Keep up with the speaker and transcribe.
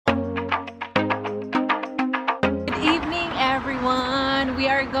We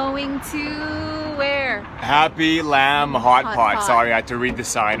are going to where? Happy Lamb Hot Pot. Sorry, I had to read the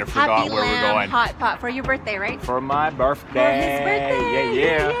sign. I forgot where we're going. Hot Pot for your birthday, right? For my birthday. For his birthday.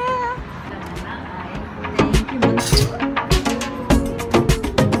 Yeah. Thank you, Monsieur.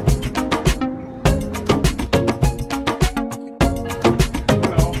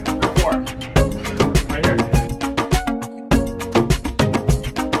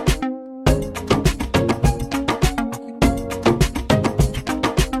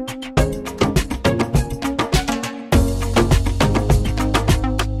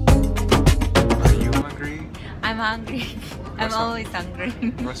 Hungry. I'm always hungry.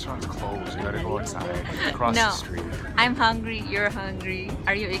 The restaurant's closed. You gotta go inside. Across the street. I'm hungry. You're hungry.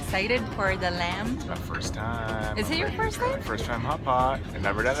 Are you excited for the lamb? It's my first time. Is it your first time? First time hot pot. I've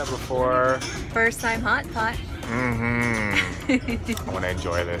never done it before. First time hot pot. I want to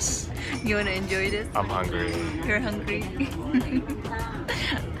enjoy this. You want to enjoy this? I'm hungry. You're hungry?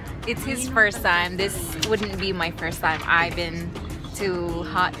 It's his first time. This wouldn't be my first time. I've been to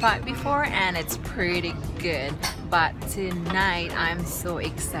hot pot before and it's pretty good, but tonight I'm so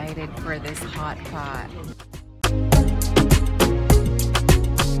excited for this hot pot.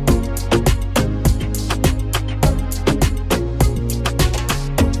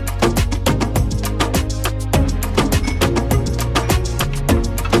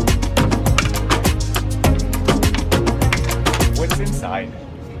 What's inside?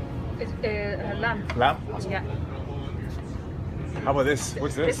 It's lamb. Lamb? Yeah. How about this?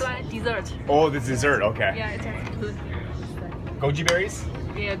 What's this? This one, dessert. Oh, the dessert. Okay. Yeah, it's good. Goji berries?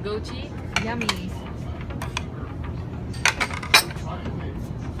 Yeah, goji. Yummy.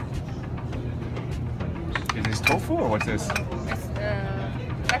 Is this tofu or what's this? It's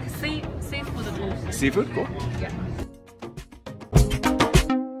like seafood. Seafood? Cool. Yeah.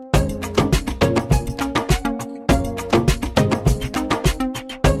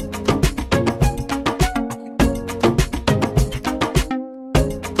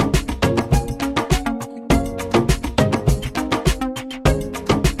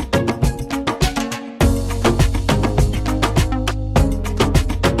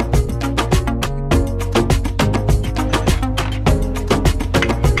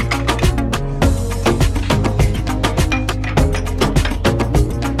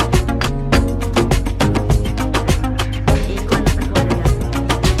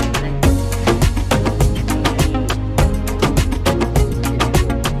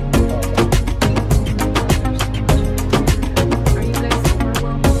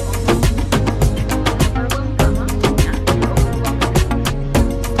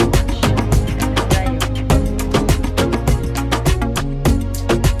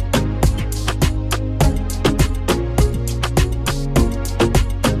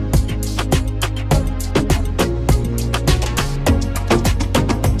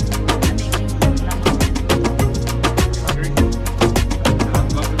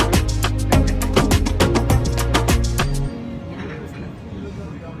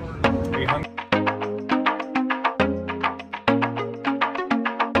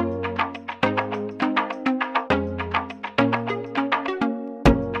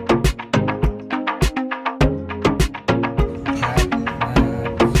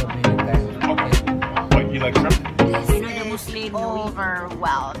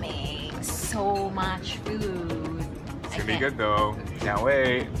 Overwhelming. So much food. It's gonna be good though. Can't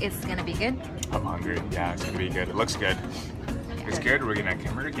wait. It's gonna be good. I'm hungry. Yeah, it's gonna be good. It looks good. It's good. We're gonna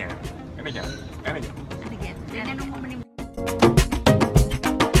come here again. And again. And again. And again.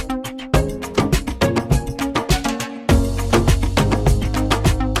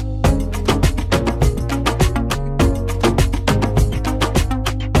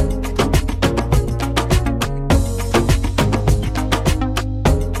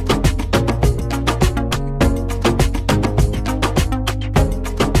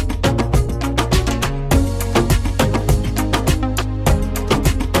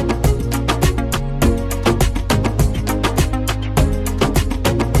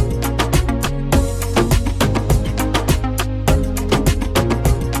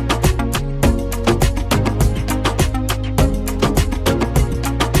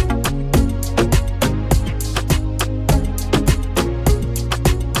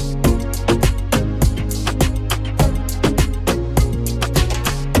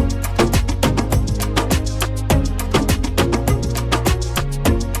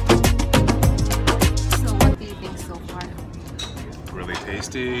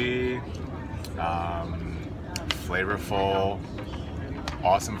 Tasty, flavorful,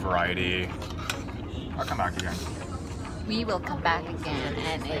 awesome variety. I'll come back again. We will come back again,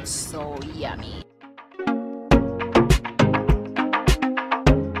 and it's so yummy.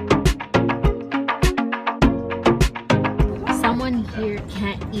 here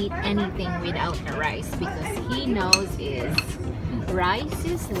can't eat anything without the rice because he knows is rice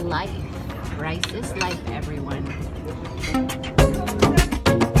is life. Rice is life, everyone.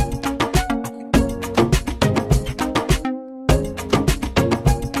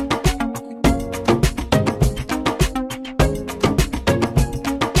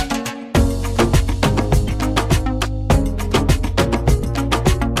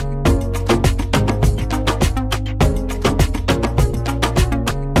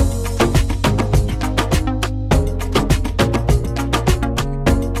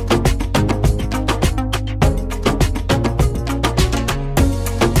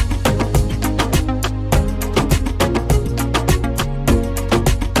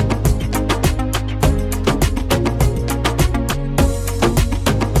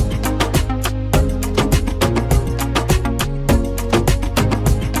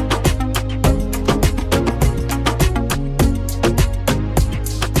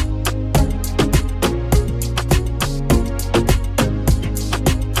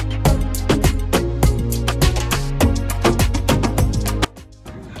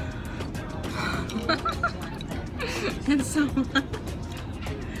 It's so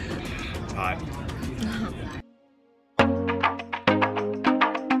hot.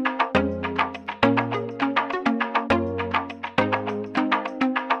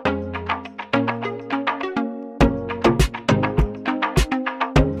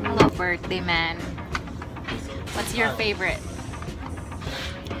 Hello, birthday man. What's your favorite?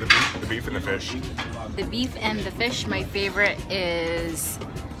 The beef and the fish. The beef and the fish. My favorite is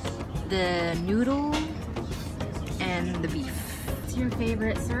the noodle and the beef. What's your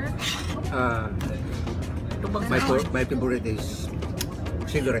favorite, sir? My favorite is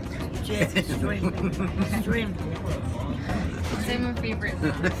cigarette. Shrimp. What's my favorite?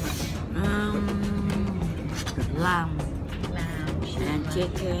 Lamb Lamb. and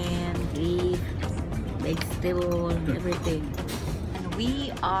chicken, beef, vegetable, everything. And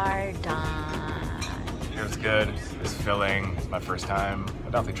we are done. It was good. It was filling. My first time.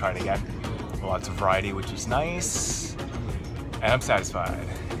 I'll definitely try it again. Lots of variety, which is nice. And I'm satisfied.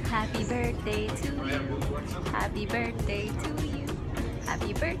 Happy birthday to you. Happy birthday to you.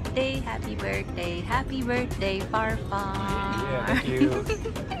 Happy birthday, happy birthday, happy birthday, Farfar. Yeah, thank you.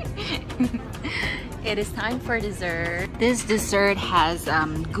 It is time for dessert. This dessert has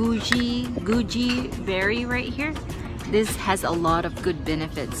goji berry right here. This has a lot of good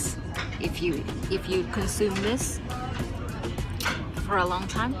benefits if you consume this for a long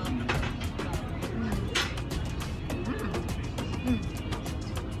time.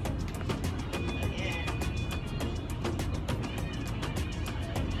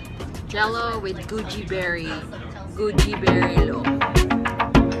 Jello with goji berry lo.